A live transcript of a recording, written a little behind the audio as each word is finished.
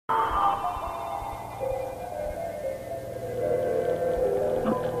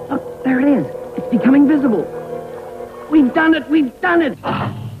There it is. It's becoming visible. We've done it. We've done it.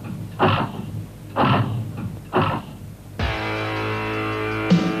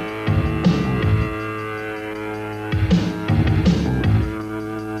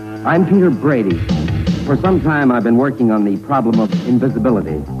 I'm Peter Brady. For some time, I've been working on the problem of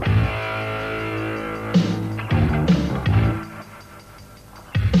invisibility.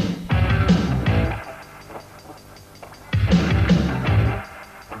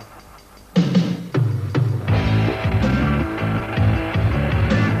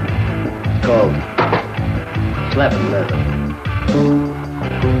 Called slapping leather.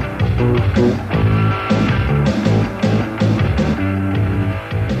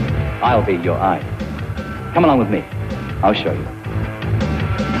 I'll be your eye. Come along with me. I'll show you.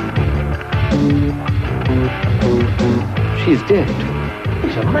 She's dead.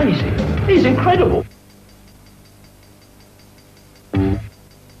 He's amazing. He's incredible.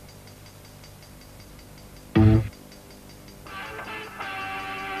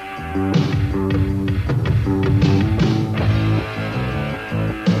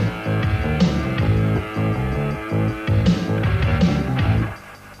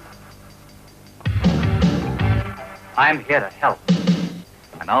 I'm here to help.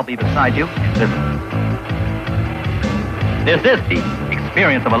 And I'll be beside you invisible. This is the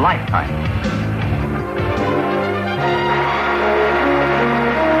experience of a lifetime.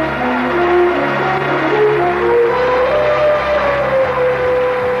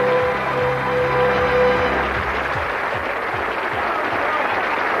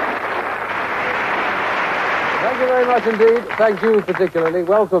 Thank you very much indeed. Thank you particularly.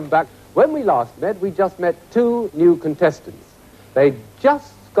 Welcome back. When we last met, we just met two new contestants. They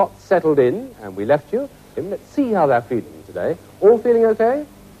just got settled in, and we left you. Let's see how they're feeling today. All feeling okay?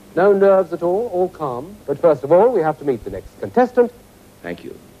 No nerves at all calm? But first of all, we have to meet the next contestant. Thank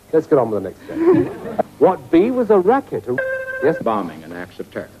you. Let's get on with the next game. What B was a racket? Yes? Bombing and acts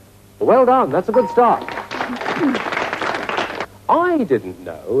of terror. Well done. That's a good start. I didn't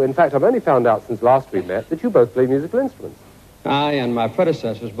know, in fact, I've only found out since last we met, that you both play musical instruments. I and my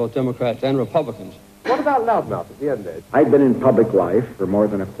predecessors, both Democrats and Republicans. What about loudmouth at the end there? I've been in public life for more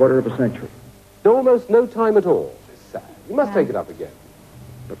than a quarter of a century. Almost no time at all. It's sad. You must take it up again.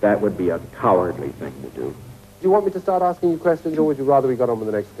 But that would be a cowardly thing to do. Do you want me to start asking you questions, or would you rather we got on with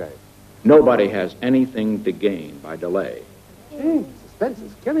the next game? Nobody has anything to gain by delay. Gee, suspense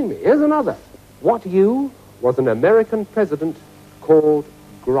is killing me. Here's another. What year was an American president called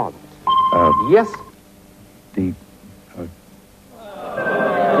Grant? Yes? The...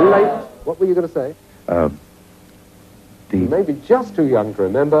 Too late. What were you going to say? You may be just too young to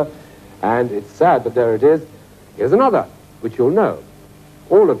remember, and it's sad, but there it is. Here's another, which you'll know.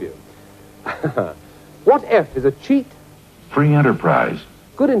 All of you. What F is a cheat? Free enterprise.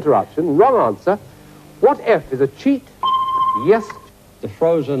 Good interruption. Wrong answer. What F is a cheat? Yes. The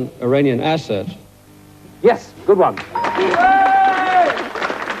frozen Iranian assets. Yes. Good one.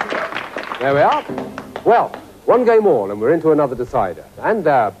 There we are. Well, one game all, and we're into another decider. And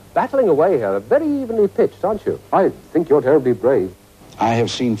they're battling away here. They're very evenly pitched, aren't you? I think you're terribly brave. I have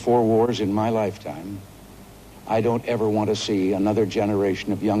seen 4 wars in my lifetime. I don't ever want to see another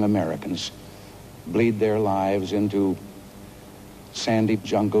generation of young Americans bleed their lives into sandy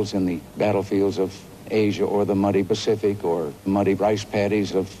jungles in the battlefields of Asia or the muddy Pacific or muddy rice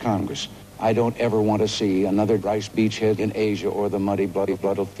paddies of Congress. I don't ever want to see another rice beachhead in Asia or the muddy, bloody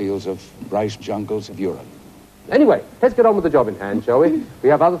battlefields of rice jungles of Europe. Anyway, let's get on with the job in hand, shall we? We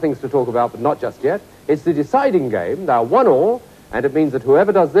have other things to talk about, but not just yet. It's the deciding game. Now, 1-1, and it means that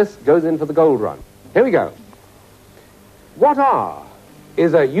whoever does this goes in for the gold run. Here we go. What R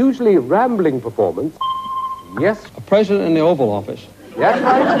is a usually rambling performance? Yes? A president in the Oval Office. Yes,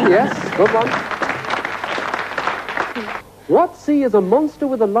 right? Yes, good one. What C is a monster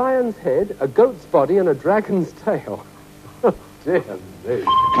with a lion's head, a goat's body, and a dragon's tail? Dear me.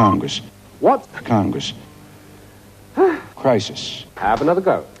 Congress. What? Congress. Crisis. Have another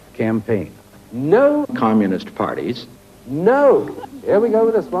go. Campaign. No. Communist parties. No. Here we go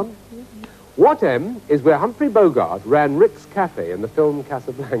with this one. What M is where Humphrey Bogart ran Rick's Cafe in the film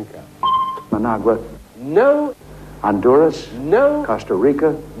Casablanca? Managua. No. Honduras. No. Costa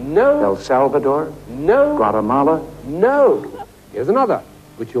Rica. No. El Salvador. No. Guatemala. No. Here's another,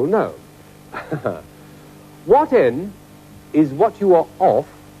 which you'll know. What N is what you are off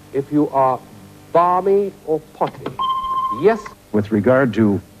if you are balmy or potty? Yes? With regard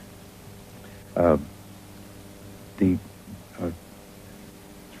to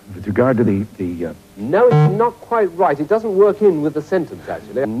with regard to the No, it's not quite right. It doesn't work in with the sentence,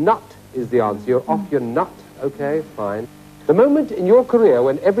 actually. Nut is the answer. You're off your nut. Okay, fine. The moment in your career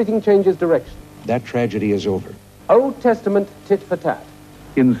when everything changes direction. That tragedy is over. Old Testament tit for tat.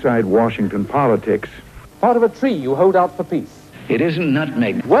 inside Washington politics. Part of a tree you hold out for peace. It isn't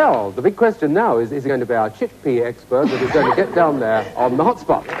nutmeg. Well, the big question now is he going to be our chickpea expert that is going to get down there on the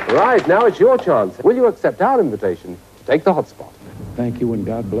hotspot? Right, now it's your chance. Will you accept our invitation to take the hotspot? Thank you, and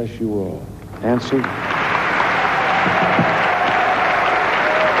God bless you all. Nancy?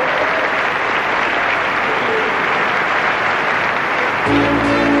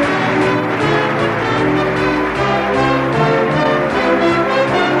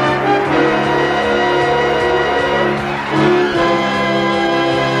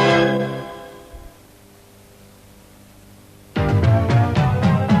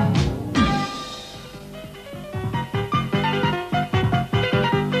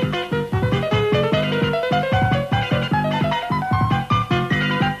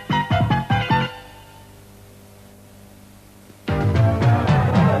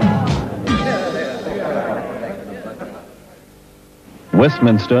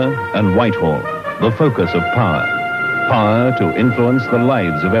 Westminster and Whitehall, the focus of power. Power to influence the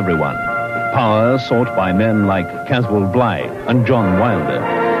lives of everyone. Power sought by men like Caswell Bligh and John Wilder,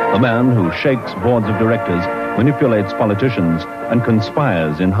 the man who shakes boards of directors, manipulates politicians, and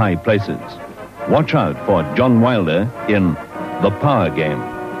conspires in high places. Watch out for John Wilder in The Power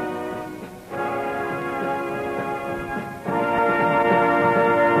Game.